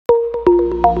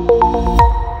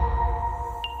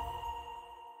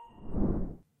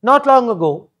Not long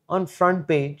ago, on front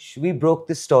page, we broke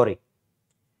the story.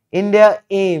 India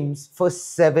aims for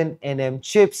 7 nm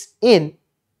chips in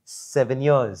 7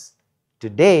 years.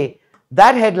 Today,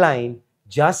 that headline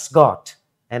just got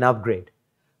an upgrade.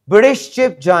 British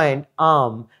chip giant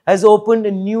ARM has opened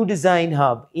a new design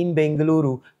hub in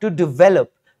Bengaluru to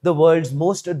develop the world's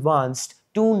most advanced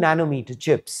 2 nanometer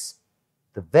chips,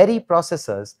 the very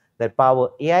processors that power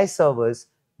AI servers,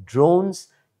 drones,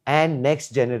 and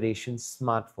next generation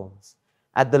smartphones.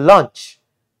 At the launch,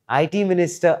 IT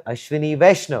Minister Ashwini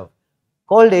Vaishnaw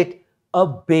called it a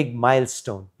big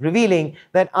milestone, revealing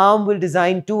that ARM will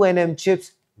design 2 nm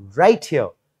chips right here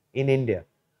in India.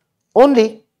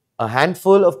 Only a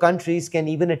handful of countries can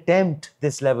even attempt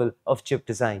this level of chip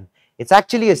design. It's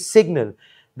actually a signal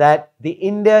that the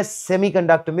India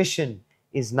Semiconductor Mission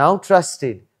is now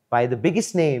trusted by the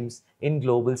biggest names in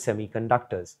global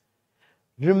semiconductors.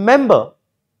 Remember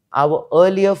our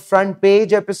earlier front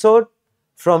page episode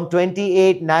from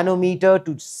 28 nanometer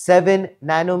to 7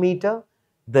 nanometer?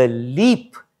 The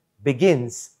leap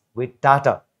begins with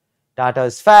Tata.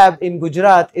 Tata's fab in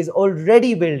Gujarat is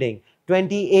already building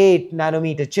 28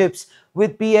 nanometer chips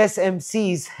with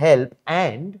PSMC's help,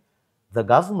 and the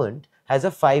government has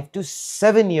a 5 to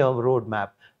 7 year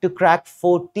roadmap to crack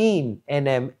 14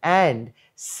 nm and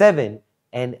 7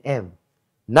 nm.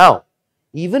 Now,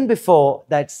 even before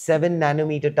that 7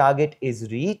 nanometer target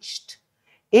is reached,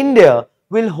 India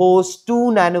will host 2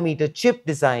 nanometer chip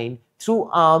design through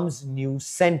ARM's new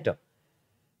center.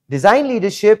 Design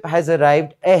leadership has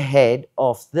arrived ahead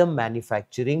of the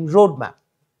manufacturing roadmap.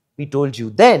 We told you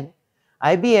then,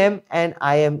 IBM and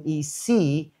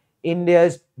IMEC,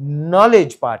 India's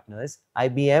knowledge partners,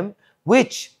 IBM,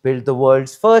 which built the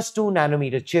world's first 2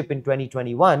 nanometer chip in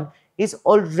 2021, is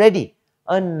already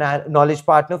a knowledge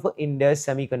partner for India's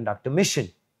Semiconductor Mission.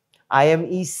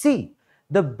 IMEC,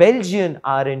 the Belgian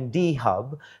R&D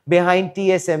hub behind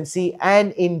TSMC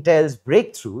and Intel's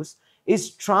breakthroughs,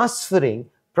 is transferring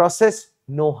process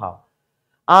know-how.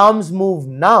 ARM's move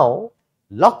now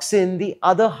locks in the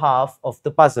other half of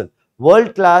the puzzle,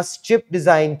 world-class chip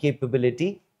design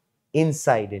capability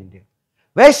inside India.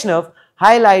 Vaishnaw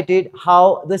highlighted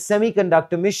how the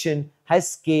semiconductor mission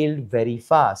has scaled very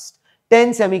fast.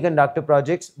 10 semiconductor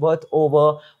projects worth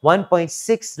over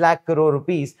 1.6 lakh crore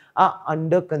rupees are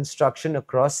under construction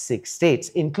across 6 states,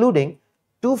 including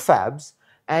 2 fabs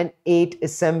and 8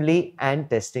 assembly and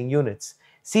testing units.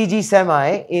 CG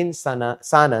Semi in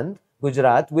Sanand,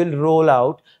 Gujarat will roll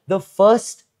out the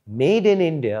first made in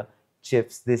India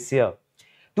chips this year.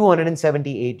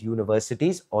 278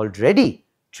 universities already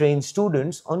train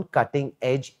students on cutting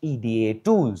edge EDA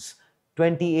tools.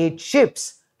 28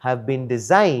 chips have been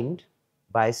designed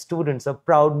by students, a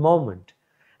proud moment.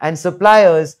 And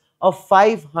suppliers of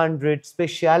 500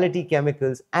 specialty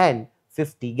chemicals and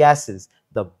 50 gases,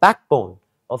 the backbone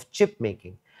of chip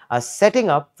making, are setting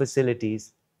up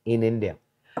facilities in India.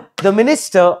 The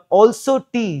minister also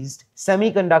teased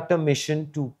Semiconductor Mission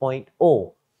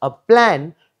 2.0, a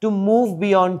plan to move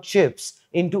beyond chips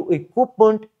into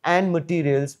equipment and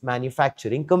materials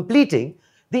manufacturing, completing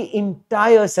the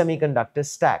entire semiconductor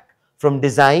stack, from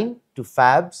design to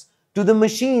fabs to the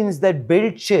machines that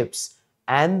build chips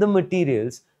and the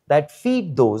materials that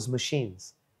feed those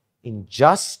machines. In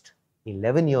just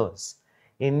 11 years,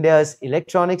 India's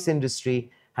electronics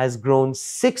industry has grown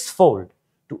 6-fold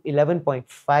to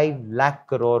 11.5 lakh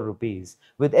crore rupees,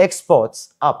 with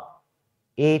exports up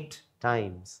 8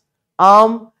 times.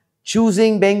 ARM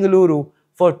choosing Bengaluru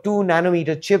for 2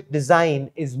 nanometer chip design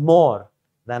is more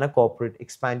than a corporate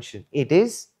expansion. It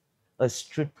is a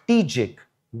strategic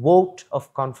vote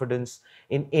of confidence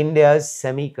in India's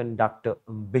semiconductor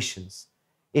ambitions.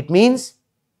 It means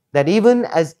that even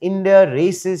as India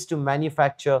races to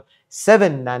manufacture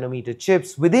 7 nanometer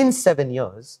chips within 7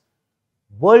 years,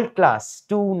 world-class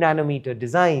 2 nanometer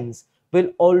designs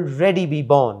will already be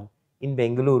born in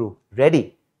Bengaluru,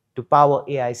 ready to power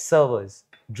AI servers,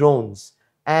 drones,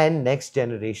 and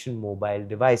next-generation mobile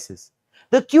devices.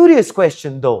 The curious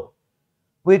question though,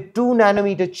 with 2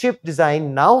 nanometer chip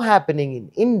design now happening in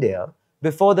India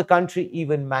before the country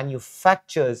even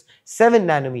manufactures 7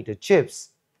 nanometer chips,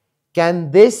 can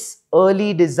this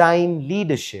early design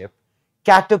leadership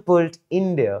catapult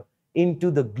India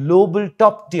into the global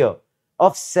top tier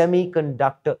of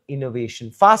semiconductor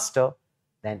innovation faster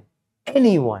than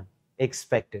anyone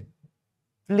expected?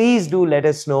 Please do let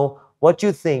us know what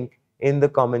you think in the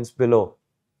comments below.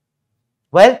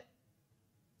 Well,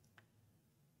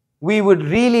 we would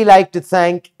really like to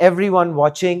thank everyone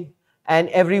watching and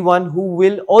everyone who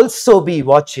will also be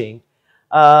watching.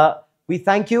 We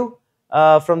thank you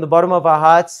from the bottom of our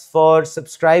hearts for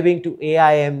subscribing to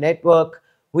AIM Network.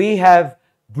 We have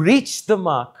breached the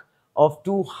mark of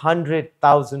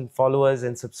 200,000 followers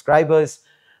and subscribers.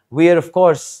 We are, of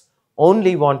course,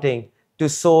 only wanting to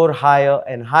soar higher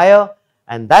and higher,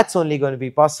 and that's only going to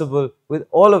be possible with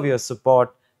all of your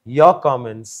support, your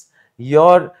comments,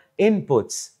 your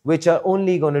inputs, which are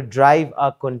only going to drive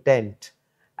our content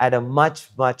at a much,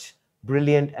 much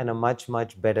brilliant and a much,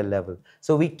 much better level.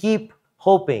 So we keep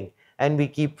hoping and we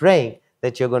keep praying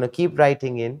that you're going to keep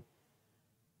writing in.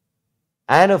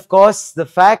 And of course, the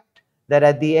fact that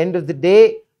at the end of the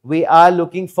day, we are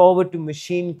looking forward to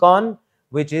MachineCon,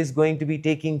 which is going to be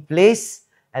taking place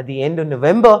at the end of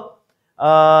November.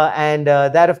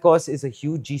 That, of course, is a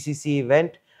huge GCC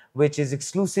event, which is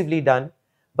exclusively done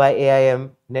by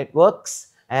AIM Networks.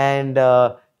 And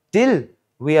till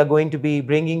we are going to be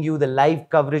bringing you the live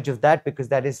coverage of that, because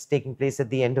that is taking place at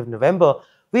the end of November,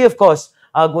 we, of course,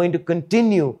 are going to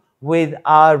continue with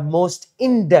our most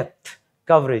in-depth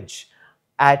coverage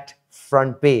at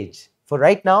Front Page. For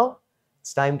right now,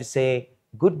 it's time to say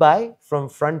goodbye from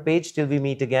Front Page till we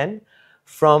meet again.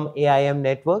 From AIM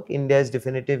Network, India's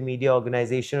definitive media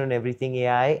organization on everything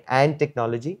AI and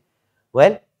technology.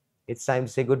 Well, it's time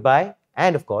to say goodbye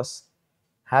and, of course,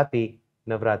 happy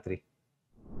Navratri.